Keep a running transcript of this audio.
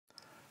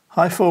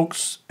Hi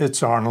folks,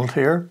 it's Arnold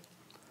here.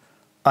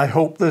 I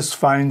hope this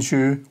finds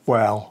you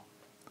well.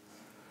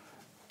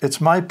 It's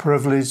my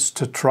privilege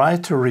to try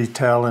to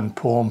retell in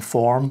poem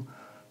form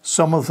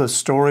some of the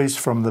stories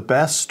from the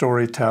best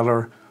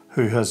storyteller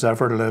who has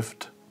ever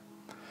lived.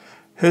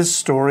 His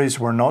stories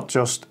were not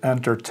just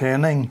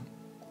entertaining,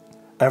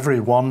 every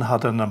one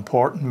had an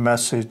important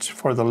message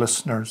for the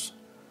listeners.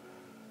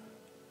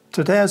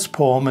 Today's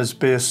poem is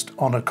based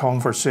on a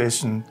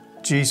conversation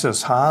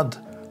Jesus had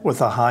with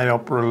a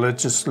high-up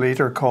religious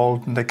leader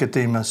called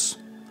Nicodemus,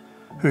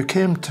 who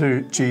came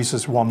to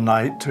Jesus one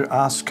night to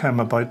ask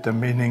him about the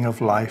meaning of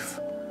life.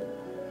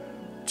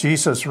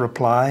 Jesus'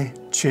 reply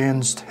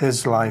changed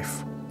his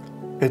life.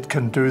 It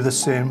can do the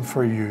same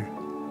for you.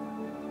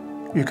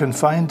 You can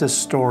find this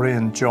story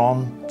in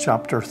John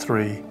chapter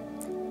 3.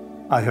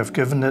 I have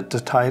given it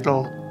the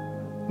title,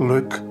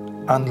 Look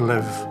and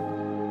Live.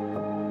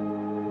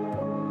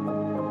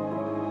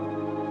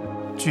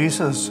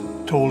 Jesus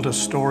told a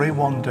story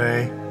one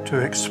day to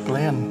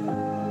explain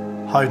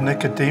how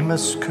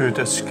Nicodemus could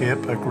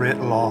escape a great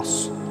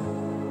loss.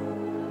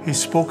 He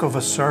spoke of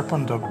a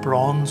serpent of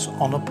bronze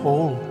on a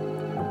pole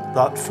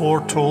that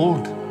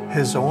foretold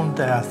his own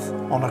death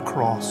on a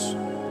cross.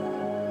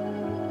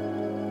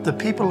 The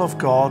people of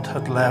God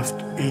had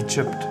left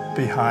Egypt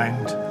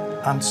behind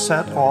and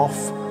set off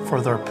for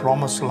their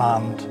promised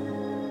land.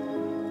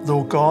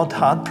 Though God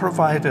had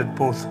provided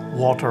both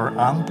water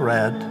and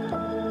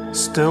bread,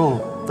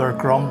 still their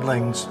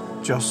grumblings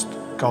just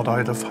got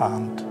out of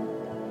hand.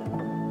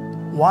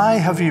 Why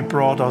have you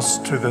brought us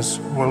to this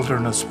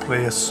wilderness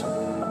place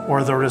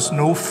where there is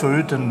no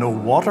food and no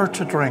water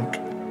to drink?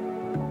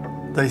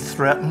 They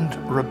threatened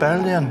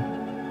rebellion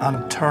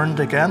and turned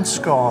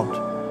against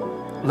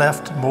God,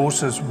 left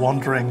Moses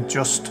wondering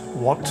just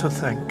what to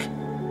think.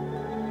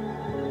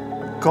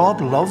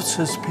 God loves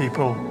his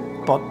people,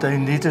 but they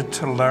needed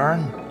to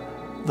learn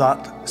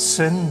that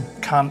sin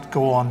can't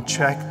go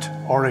unchecked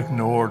or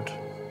ignored.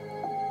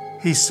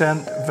 He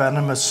sent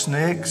venomous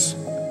snakes.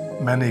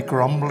 Many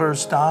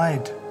grumblers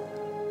died,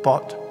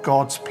 but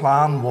God's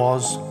plan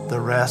was the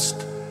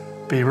rest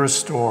be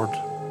restored.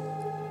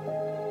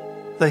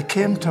 They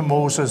came to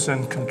Moses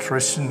in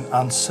contrition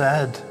and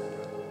said,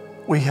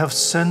 "We have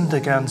sinned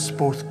against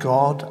both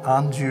God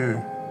and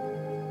you.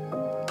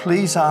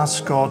 Please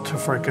ask God to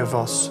forgive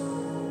us.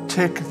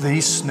 Take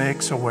these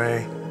snakes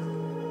away."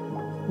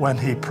 When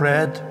he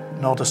prayed,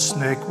 not a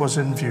snake was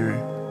in view.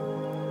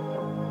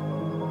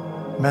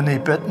 Many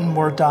bitten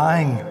were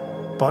dying,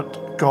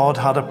 but God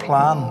had a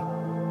plan.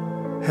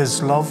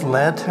 His love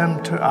led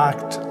him to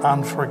act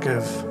and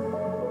forgive.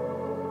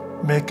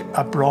 Make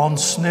a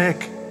bronze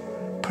snake,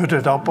 put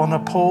it up on a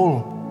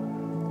pole.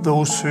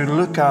 Those who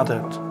look at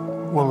it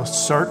will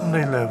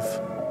certainly live.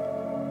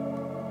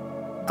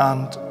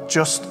 And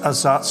just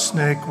as that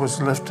snake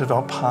was lifted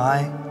up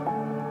high,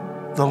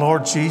 the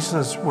Lord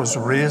Jesus was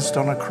raised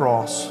on a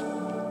cross.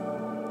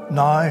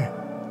 Now,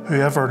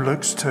 whoever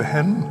looks to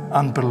him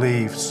and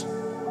believes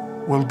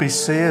will be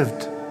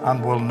saved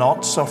and will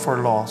not suffer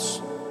loss.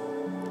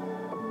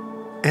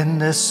 In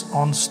this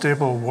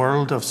unstable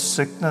world of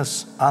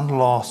sickness and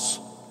loss,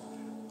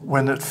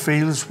 when it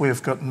feels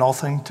we've got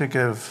nothing to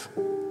give,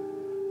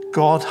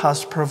 God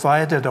has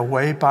provided a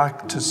way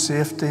back to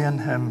safety in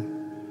him.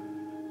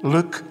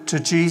 Look to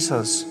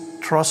Jesus,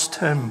 trust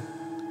him,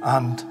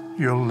 and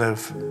you'll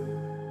live.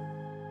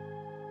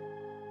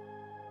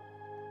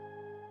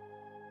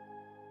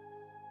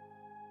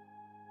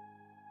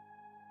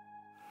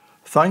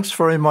 Thanks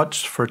very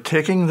much for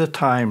taking the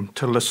time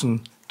to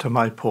listen to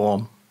my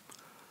poem.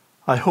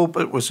 I hope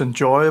it was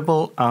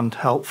enjoyable and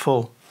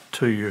helpful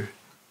to you.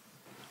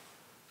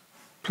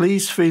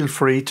 Please feel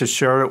free to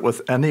share it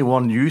with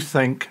anyone you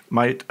think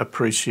might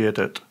appreciate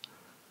it.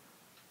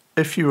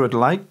 If you would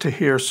like to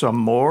hear some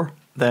more,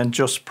 then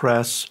just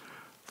press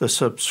the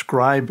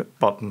subscribe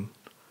button.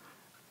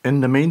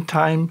 In the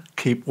meantime,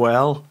 keep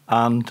well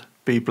and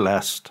be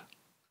blessed.